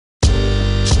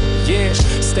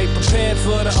Stay prepared for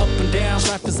the up and downs.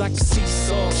 Life is like a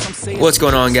seesaw. Some say What's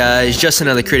going on, guys? Just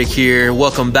another critic here.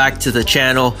 Welcome back to the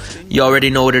channel. You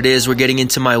already know what it is. We're getting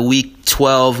into my week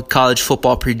 12 college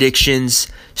football predictions,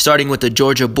 starting with the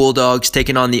Georgia Bulldogs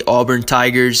taking on the Auburn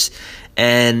Tigers.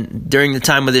 And during the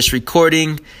time of this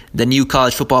recording, the new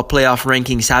college football playoff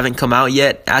rankings haven't come out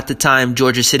yet. At the time,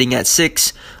 Georgia's sitting at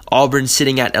 6, Auburn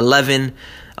sitting at 11.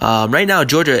 Right now,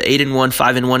 Georgia 8-1,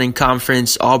 5-1 in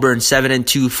conference. Auburn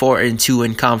 7-2, 4-2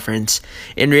 in conference.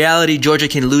 In reality, Georgia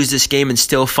can lose this game and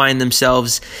still find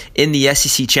themselves in the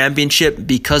SEC championship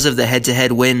because of the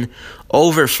head-to-head win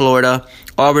over Florida.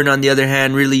 Auburn, on the other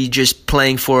hand, really just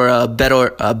playing for a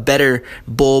better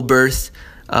bowl berth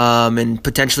and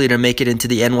potentially to make it into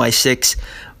the NY6.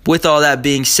 With all that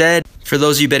being said, for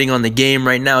those of you betting on the game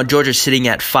right now, Georgia's sitting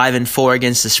at 5-4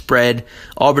 against the spread.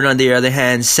 Auburn, on the other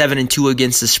hand, 7-2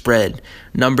 against the spread.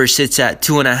 Number sits at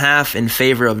 2.5 in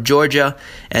favor of Georgia,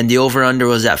 and the over-under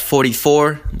was at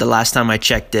 44 the last time I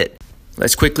checked it.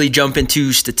 Let's quickly jump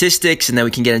into statistics, and then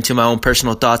we can get into my own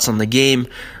personal thoughts on the game.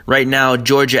 Right now,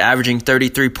 Georgia averaging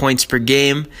 33 points per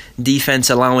game, defense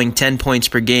allowing 10 points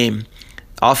per game.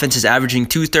 Offense is averaging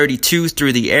 232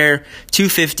 through the air,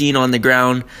 215 on the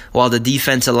ground, while the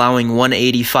defense allowing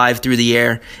 185 through the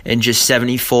air and just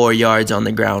 74 yards on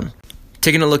the ground.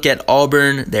 Taking a look at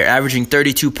Auburn, they're averaging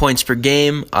 32 points per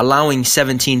game, allowing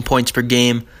 17 points per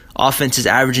game. Offense is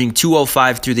averaging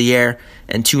 205 through the air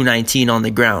and 219 on the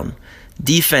ground.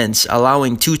 Defense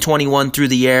allowing 221 through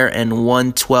the air and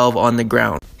 112 on the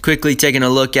ground. Quickly taking a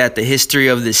look at the history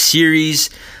of this series.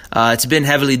 It's been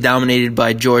heavily dominated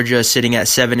by Georgia, sitting at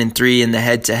 7-3 in the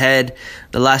head-to-head.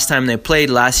 The last time they played,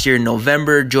 last year in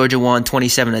November, Georgia won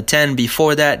 27-10.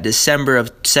 Before that, December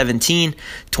of 17,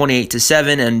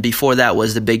 28-7. And before that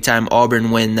was the big-time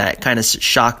Auburn win that kind of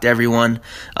shocked everyone,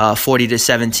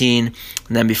 40-17. And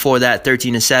then before that,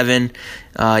 13-7.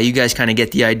 You guys kind of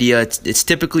get the idea. It's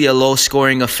typically a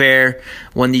low-scoring affair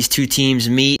when these two teams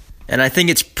meet. And I think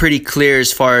it's pretty clear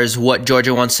as far as what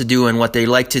Georgia wants to do and what they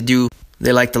like to do.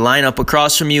 They like to line up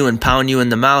across from you and pound you in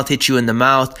the mouth, hit you in the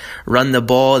mouth, run the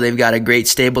ball. They've got a great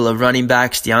stable of running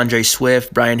backs, DeAndre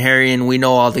Swift, Brian Herrien. We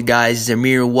know all the guys,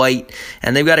 Zamir White.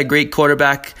 And they've got a great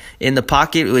quarterback in the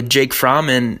pocket with Jake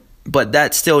Fromm. But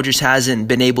that still just hasn't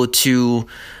been able to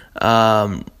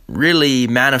really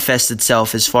manifest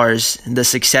itself as far as the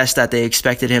success that they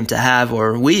expected him to have,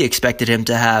 or we expected him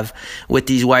to have, with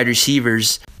these wide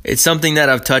receivers. It's something that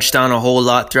I've touched on a whole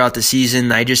lot throughout the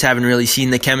season. I just haven't really seen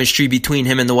the chemistry between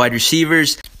him and the wide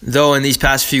receivers. Though in these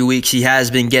past few weeks, he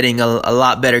has been getting a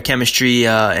lot better chemistry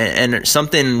and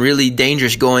something really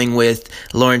dangerous going with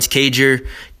Lawrence Cager.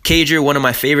 Cager, one of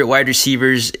my favorite wide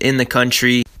receivers in the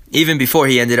country. Even before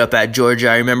he ended up at Georgia,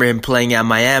 I remember him playing at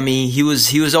Miami. He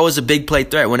was always a big play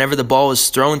threat. Whenever the ball was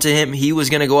thrown to him, he was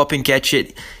going to go up and catch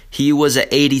it. He was an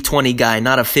 80-20 guy,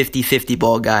 not a 50-50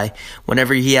 ball guy.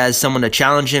 Whenever he has someone to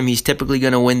challenge him, he's typically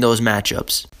going to win those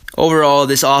matchups. Overall,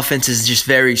 this offense is just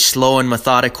very slow and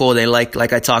methodical. They like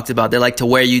I talked about, they like to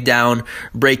wear you down,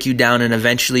 break you down, and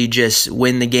eventually just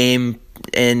win the game.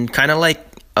 And kind of like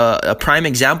a prime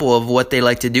example of what they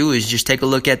like to do is just take a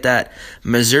look at that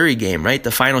Missouri game, right?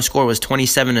 The final score was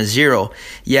 27-0.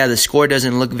 Yeah, the score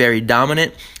doesn't look very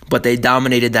dominant, but they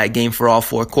dominated that game for all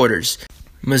 4 quarters.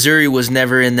 Missouri was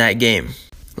never in that game.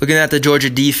 Looking at the Georgia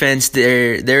defense,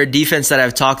 they're a defense that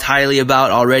I've talked highly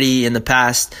about already in the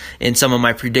past in some of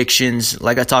my predictions.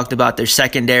 Like I talked about, their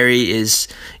secondary is,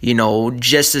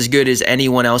 just as good as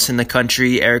anyone else in the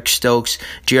country. Eric Stokes,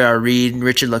 J.R. Reed,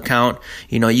 Richard LeCounte.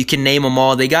 You can name them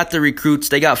all. They got the recruits.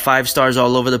 They got 5 stars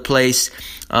all over the place.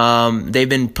 They've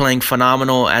been playing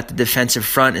phenomenal at the defensive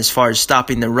front as far as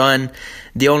stopping the run.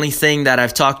 The only thing that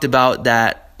I've talked about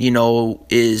that,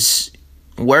 is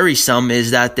worrisome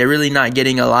is that they're really not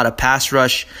getting a lot of pass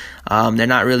rush. They're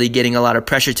not really getting a lot of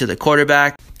pressure to the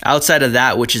quarterback. Outside of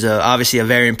that, which is obviously a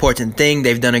very important thing,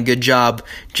 they've done a good job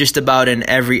just about in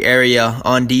every area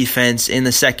on defense, in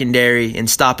the secondary, in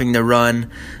stopping the run,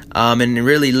 and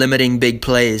really limiting big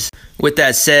plays. With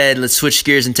that said, let's switch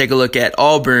gears and take a look at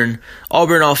Auburn.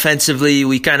 Auburn offensively,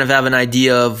 we kind of have an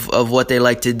idea of what they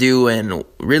like to do and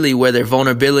really where their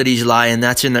vulnerabilities lie, and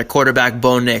that's in their quarterback,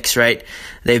 Bo Nix, right?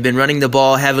 They've been running the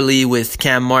ball heavily with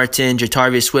Cam Martin,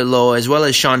 Jatarvius Whitlow, as well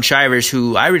as Sean Shivers,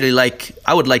 who I really like.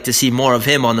 I would like to see more of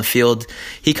him on the field.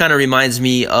 He kind of reminds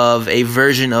me of a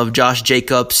version of Josh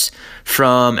Jacobs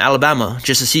from Alabama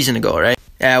just a season ago, right?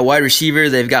 At wide receiver,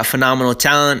 they've got phenomenal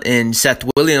talent in Seth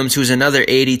Williams, who's another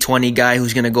 80-20 guy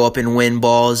who's going to go up and win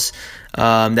balls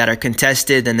that are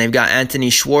contested. And they've got Anthony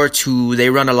Schwartz, who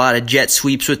they run a lot of jet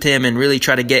sweeps with him and really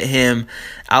try to get him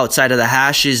outside of the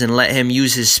hashes and let him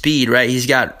use his speed, right? He's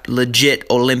got legit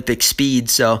Olympic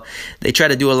speed, so they try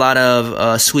to do a lot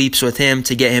of sweeps with him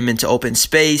to get him into open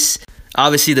space.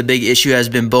 Obviously, the big issue has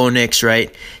been Bo Nix,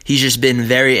 right? He's just been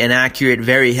very inaccurate,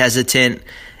 very hesitant,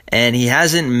 and he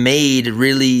hasn't made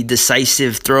really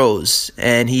decisive throws.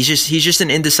 And he's just an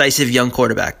indecisive young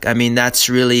quarterback. I mean, that's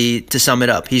really to sum it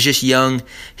up. He's just young.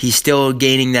 He's still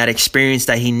gaining that experience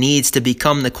that he needs to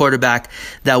become the quarterback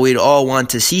that we'd all want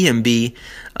to see him be.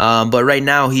 But right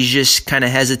now, he's just kind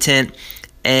of hesitant.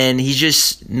 And he's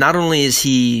just, not only is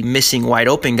he missing wide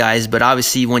open guys, but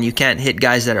obviously when you can't hit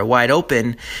guys that are wide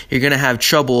open, you're going to have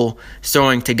trouble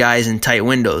throwing to guys in tight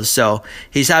windows. So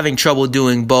he's having trouble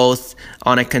doing both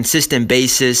on a consistent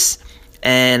basis.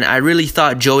 And I really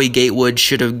thought Joey Gatewood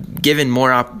should have been given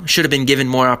more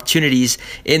opportunities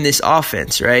in this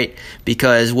offense, right?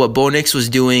 Because what Bo Nix was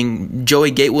doing,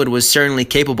 Joey Gatewood was certainly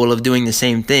capable of doing the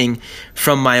same thing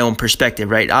from my own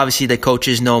perspective, right? Obviously, the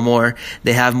coaches know more,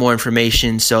 they have more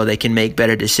information, so they can make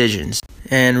better decisions.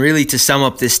 And really, to sum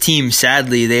up this team,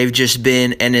 sadly, they've just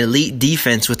been an elite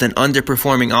defense with an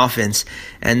underperforming offense.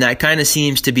 And that kind of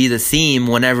seems to be the theme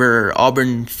whenever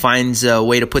Auburn finds a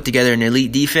way to put together an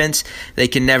elite defense. They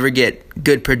can never get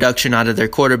good production out of their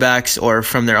quarterbacks or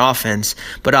from their offense.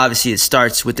 But obviously, it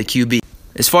starts with the QB.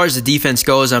 As far as the defense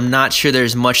goes, I'm not sure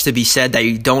there's much to be said that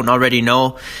you don't already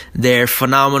know. They're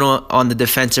phenomenal on the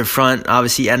defensive front.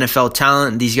 Obviously, NFL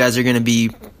talent. These guys are going to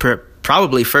be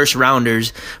probably first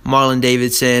rounders. Marlon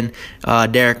Davidson,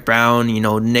 Derek Brown,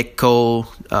 Nick Cole,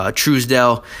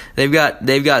 Truesdell. They've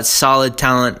got solid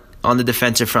talent on the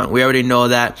defensive front. We already know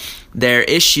that. Their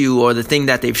issue, or the thing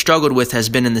that they've struggled with, has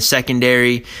been in the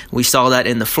secondary. We saw that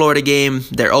in the Florida game.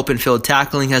 Their open field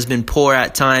tackling has been poor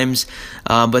at times,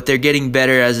 but they're getting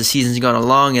better as the season's gone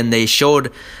along, and they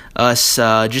showed us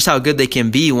just how good they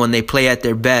can be when they play at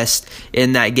their best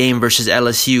in that game versus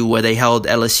LSU, where they held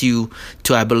LSU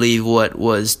to, I believe,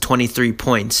 23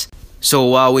 points. So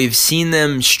while we've seen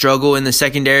them struggle in the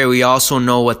secondary, we also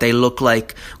know what they look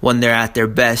like when they're at their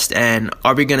best. And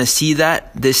are we going to see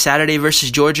that this Saturday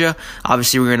versus Georgia?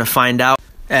 Obviously, we're going to find out.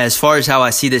 As far as how I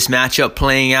see this matchup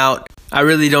playing out, I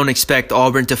really don't expect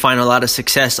Auburn to find a lot of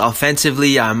success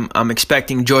offensively. I'm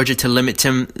expecting Georgia to limit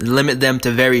them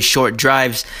to very short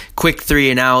drives, quick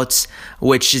 3-and-outs,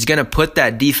 which is going to put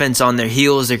that defense on their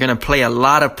heels. They're going to play a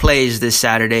lot of plays this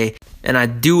Saturday. And I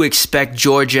do expect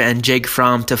Georgia and Jake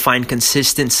Fromm to find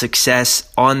consistent success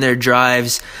on their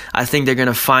drives. I think they're going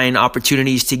to find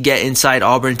opportunities to get inside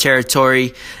Auburn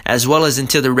territory as well as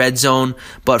into the red zone.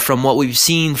 But from what we've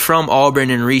seen from Auburn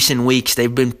in recent weeks,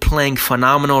 they've been playing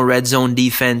phenomenal red zone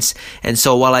defense. And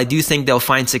so while I do think they'll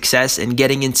find success in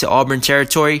getting into Auburn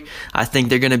territory, I think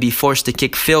they're going to be forced to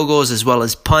kick field goals as well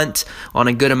as punt on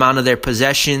a good amount of their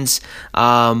possessions.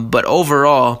 But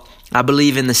overall, I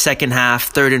believe in the second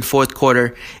half, third and fourth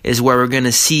quarter, is where we're going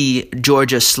to see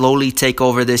Georgia slowly take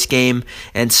over this game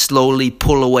and slowly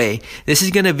pull away. This is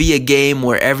going to be a game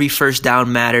where every first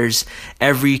down matters,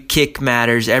 every kick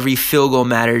matters, every field goal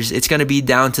matters. It's going to be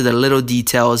down to the little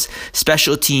details,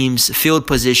 special teams, field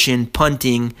position,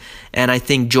 punting, and I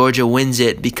think Georgia wins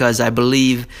it because I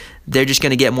believe they're just going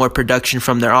to get more production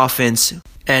from their offense.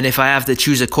 And if I have to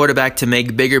choose a quarterback to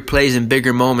make bigger plays in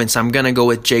bigger moments, I'm going to go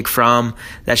with Jake Fromm.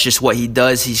 That's just what he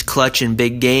does. He's clutch in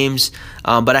big games.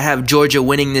 But I have Georgia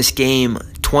winning this game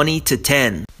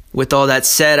 20-10. With all that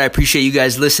said, I appreciate you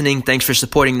guys listening. Thanks for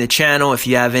supporting the channel. If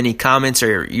you have any comments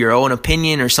or your own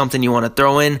opinion or something you want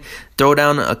to throw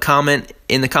down a comment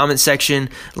in the comment section.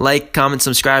 Like, comment,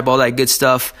 subscribe, all that good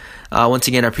stuff. Once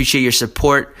again, I appreciate your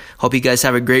support. Hope you guys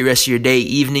have a great rest of your day,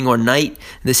 evening, or night.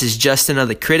 This is Justin of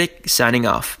The Critic, signing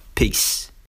off.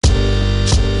 Peace.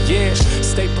 Yeah,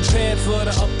 stay prepared for the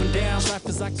up and downs. Life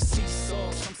is like a seesaw.